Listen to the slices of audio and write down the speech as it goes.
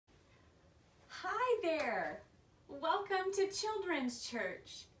there! Welcome to Children's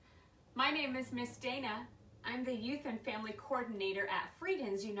Church. My name is Miss Dana. I'm the Youth and Family Coordinator at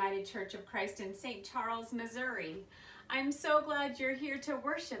Friedens United Church of Christ in St. Charles, Missouri. I'm so glad you're here to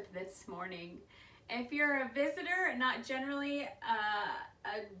worship this morning. If you're a visitor and not generally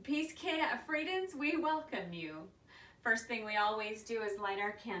a Peace Kid at Friedens, we welcome you. First thing we always do is light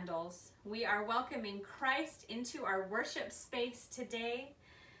our candles. We are welcoming Christ into our worship space today.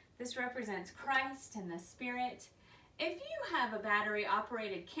 This represents Christ and the Spirit. If you have a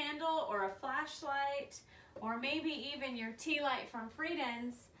battery-operated candle or a flashlight, or maybe even your tea light from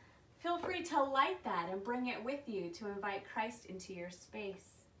Friedens, feel free to light that and bring it with you to invite Christ into your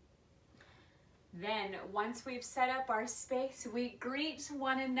space. Then, once we've set up our space, we greet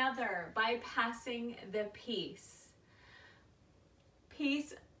one another by passing the peace.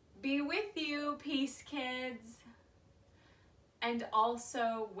 Peace be with you, Peace Kids, and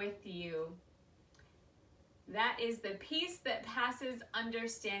also with you. That is the peace that passes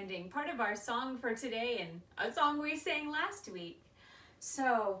understanding, part of our song for today and a song we sang last week.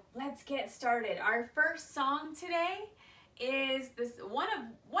 So let's get started. Our first song today is this one of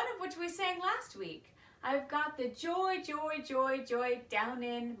which we sang last week. I've got the joy, joy, joy, joy down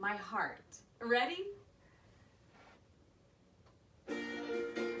in my heart. Ready?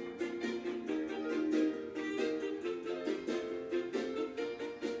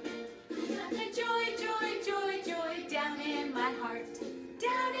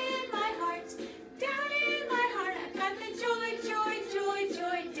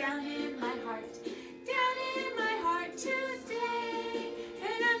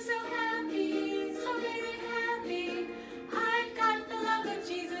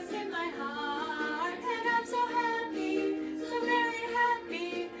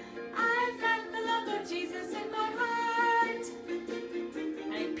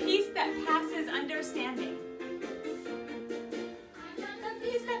 Understanding. I got the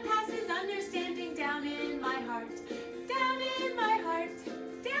peace that passes understanding down in my heart. Down in my heart.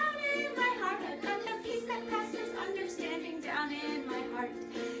 Down in my heart. I've got the peace that passes understanding down in my heart.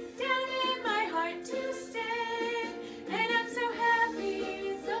 Down in my heart to stay. And I'm so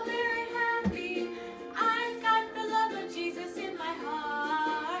happy, so very happy. I've got the love of Jesus in my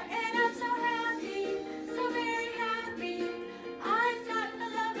heart. And I'm so happy, so very happy. I've got the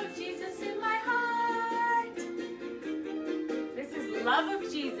love of Jesus in my heart. This is love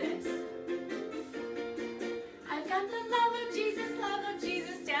of Jesus. I've got the love of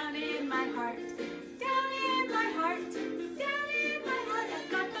Jesus down in my heart. Down in my heart. Down in my heart. I've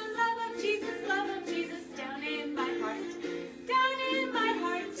got the love of Jesus down in my heart. Down in my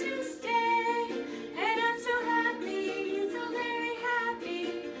heart to stay. And I'm so happy, so very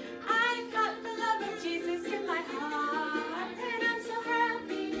happy. I've got the love of Jesus in my heart. And I'm so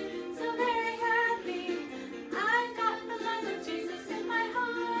happy, so very happy. I've got the love of Jesus in my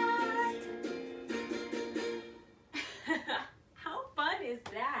heart. How fun is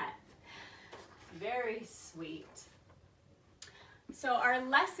that? Very sweet. So our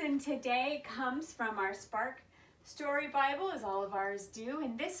lesson today comes from our Spark Story Bible, as all of ours do,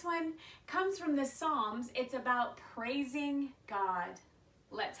 and this one comes from the Psalms. It's about praising God.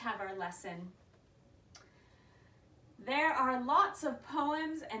 Let's have our lesson. There are lots of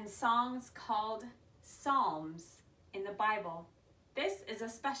poems and songs called Psalms in the Bible. This is a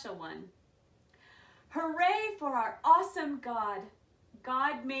special one. Hooray for our awesome God.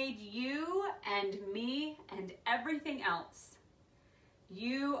 God made you and me and everything else.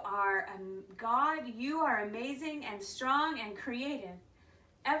 You are God, you are amazing and strong and creative.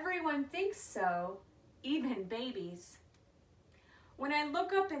 Everyone thinks so, even babies. When I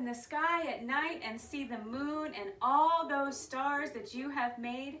look up in the sky at night and see the moon and all those stars that you have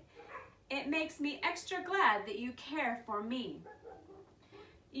made, it makes me extra glad that you care for me.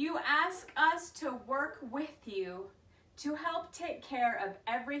 You ask us to work with you to help take care of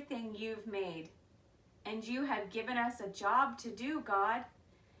everything you've made. And you have given us a job to do, God.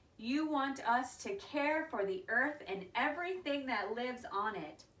 You want us to care for the earth and everything that lives on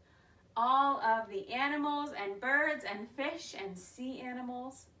it. All of the animals and birds and fish and sea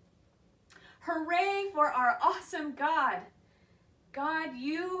animals. Hooray for our awesome God. God,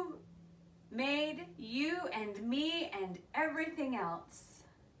 you made you and me and everything else.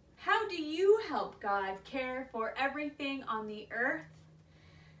 How do you help God care for everything on the earth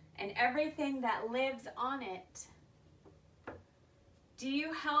and everything that lives on it? Do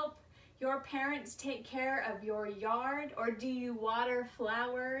you help your parents take care of your yard, or do you water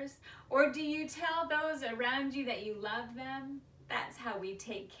flowers, or do you tell those around you that you love them? That's how we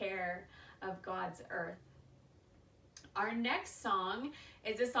take care of God's earth. Our next song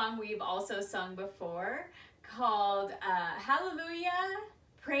is a song we've also sung before called Hallelujah,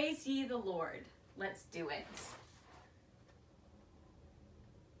 Praise Ye the Lord. Let's do it.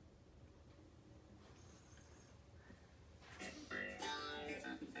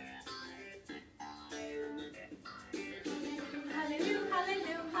 Hallelujah,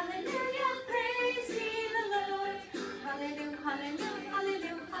 hallelujah, hallelujah, praise ye the Lord. Hallelujah, hallelujah,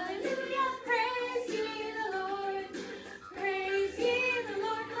 hallelujah, hallelujah, praise ye the Lord. Praise ye the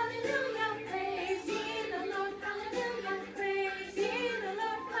Lord, hallelujah, praise ye the Lord, hallelujah, praise ye the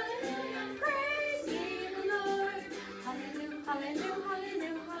Lord, hallelujah, praise ye the Lord. Hallelujah, hallelujah,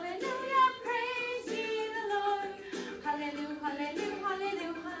 hallelujah, hallelujah, praise ye the Lord. Hallelujah, hallelujah,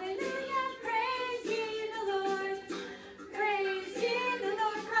 hallelujah, hallelujah, praise ye the Lord. Praise ye the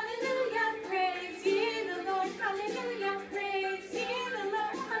Lord, hallelujah, praise ye the Lord, hallelujah, praise ye the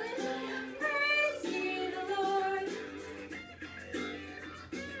Lord, hallelujah, praise ye the Lord.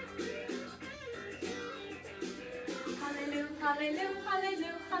 Hallelujah, hallelujah,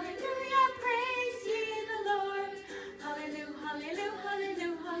 hallelujah, hallelujah, praise ye the Lord. Hallelujah, hallelujah,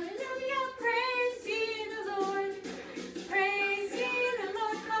 hallelujah, hallelujah, praise ye the Lord. Praise ye the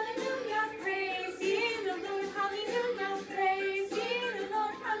Lord, hallelujah, praise ye the Lord, hallelujah, praise ye the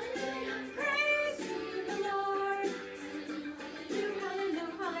Lord, hallelujah, praise ye the Lord. Hallelujah, hallelujah,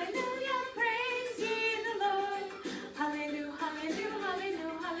 hallelujah, praise ye the Lord. Hallelujah, hallelujah,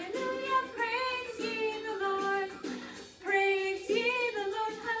 hallelujah, hallelujah, praise ye the Lord. Praise ye the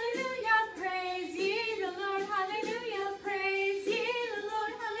Lord, hallelujah, praise ye the Lord, hallelujah, praise ye the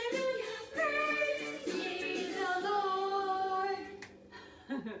Lord, hallelujah, praise ye the Lord.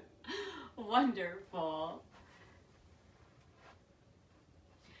 Wonderful.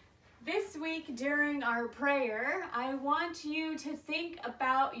 This week during our prayer, I want you to think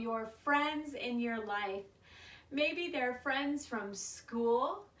about your friends in your life. Maybe they're friends from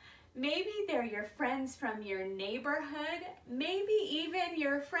school. Maybe they're your friends from your neighborhood. Maybe even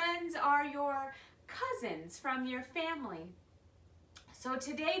your friends are your cousins from your family. So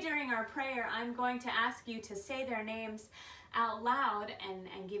today during our prayer, I'm going to ask you to say their names out loud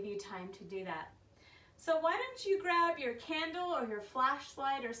and give you time to do that. So why don't you grab your candle or your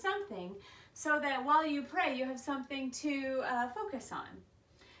flashlight or something so that while you pray, you have something to focus on.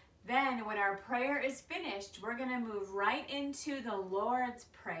 Then when our prayer is finished, we're going to move right into the Lord's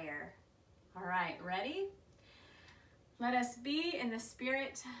Prayer. All right, ready? Let us be in the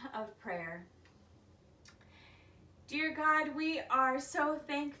spirit of prayer. Dear God, we are so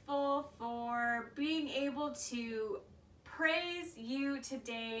thankful for being able to praise you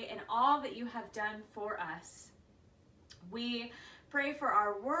today and all that you have done for us. We pray for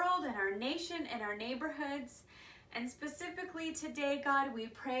our world and our nation and our neighborhoods. And specifically today, God, we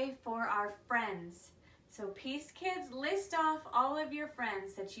pray for our friends. So Peace Kids, list off all of your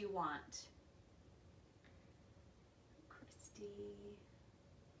friends that you want. Christy,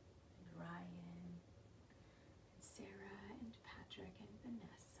 and Ryan, and Sarah, and Patrick, and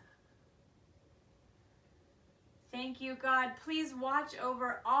Vanessa. Thank you, God. Please watch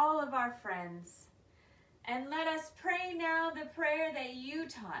over all of our friends. And let us pray now the prayer that you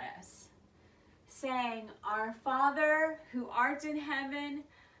taught us, saying, Our Father, who art in heaven,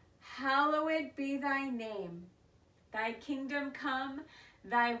 hallowed be thy name. Thy kingdom come,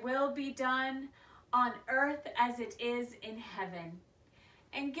 thy will be done, on earth as it is in heaven.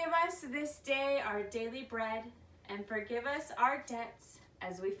 And give us this day our daily bread, and forgive us our debts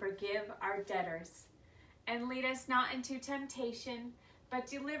as we forgive our debtors. And lead us not into temptation, but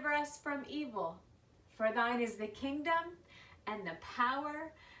deliver us from evil. For thine is the kingdom, and the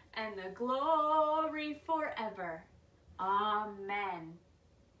power, and the glory forever. Amen.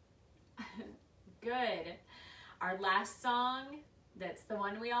 Good. Our last song, that's the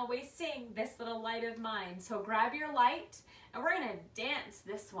one we always sing, This Little Light of Mine. So grab your light, and we're going to dance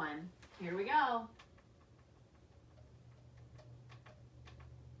this one. Here we go.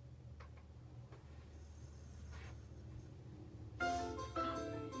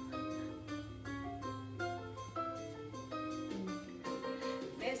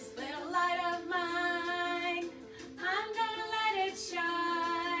 This little light of mine, I'm gonna let it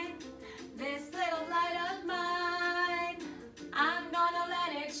shine. This little light of mine, I'm gonna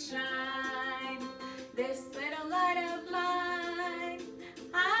let it shine. This little light of mine,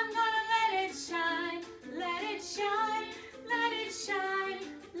 I'm gonna let it shine.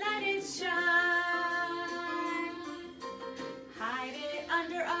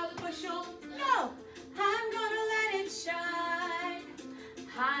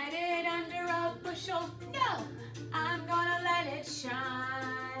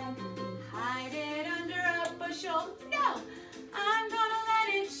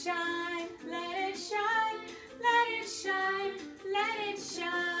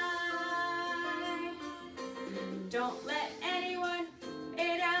 Don't let anyone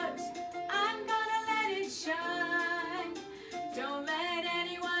it out. I'm gonna let it shine. Don't let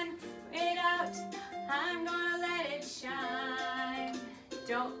anyone it out. I'm gonna let it shine.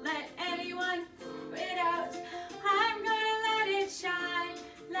 Don't let anyone it out. I'm gonna let it shine.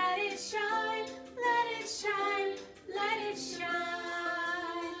 Let it shine. Let it shine. Let it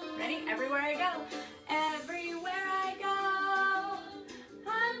shine. Ready? Everywhere I go. Everywhere I go.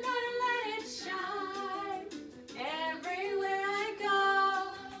 I'm gonna let it shine. Everywhere I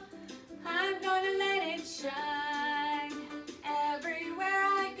go. I'm gonna let it shine. Everywhere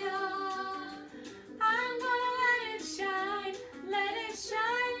I go. I'm gonna let it shine. Let it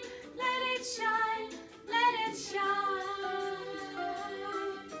shine. Let it shine. Let it shine.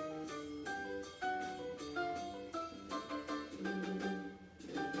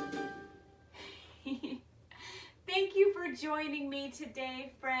 Thank you for joining me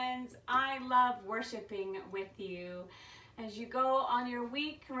today, friends. I love worshiping with you. As you go on your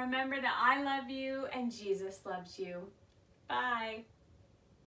week, remember that I love you and Jesus loves you. Bye.